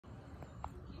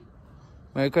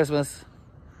Merry Christmas.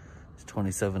 It's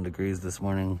 27 degrees this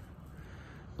morning.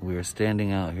 We are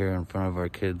standing out here in front of our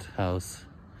kids' house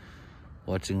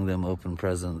watching them open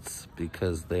presents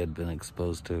because they had been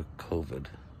exposed to COVID.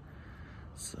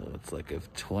 So it's like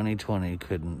if 2020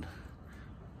 couldn't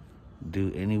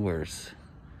do any worse,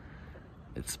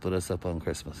 it split us up on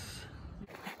Christmas.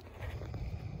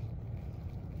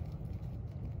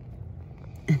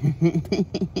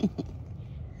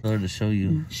 Tell her to show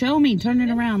you. Show me. Turn it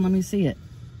around. Let me see it.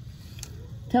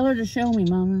 Tell her to show me,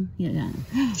 Mama. Yeah.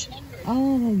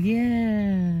 Oh,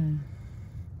 yeah.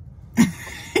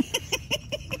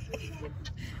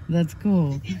 That's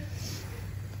cool.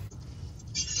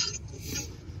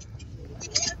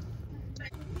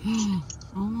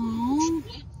 Oh.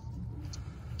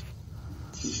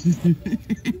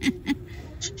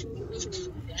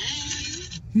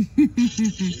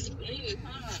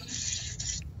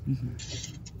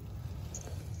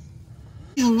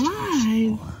 You're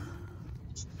alive.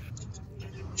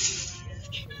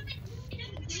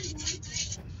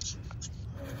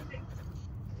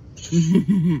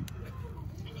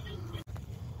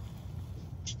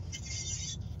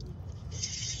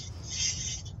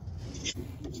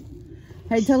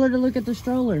 Hey, tell her to look at the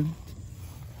stroller.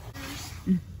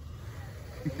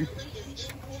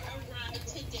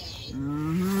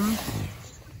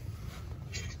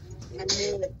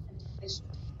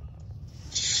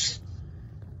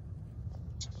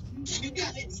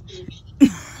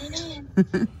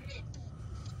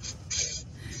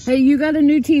 Hey, you got a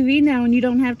new TV now and you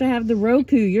don't have to have the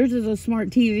Roku. Yours is a smart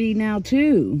TV now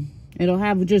too. It'll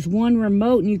have just one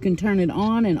remote and you can turn it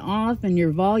on and off and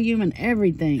your volume and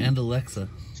everything. And Alexa.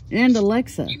 And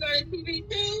Alexa. You got a TV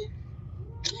too?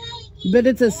 But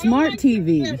it's a smart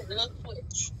TV.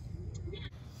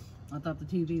 I thought the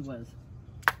TV was.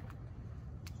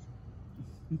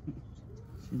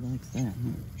 She likes that,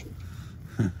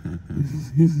 huh?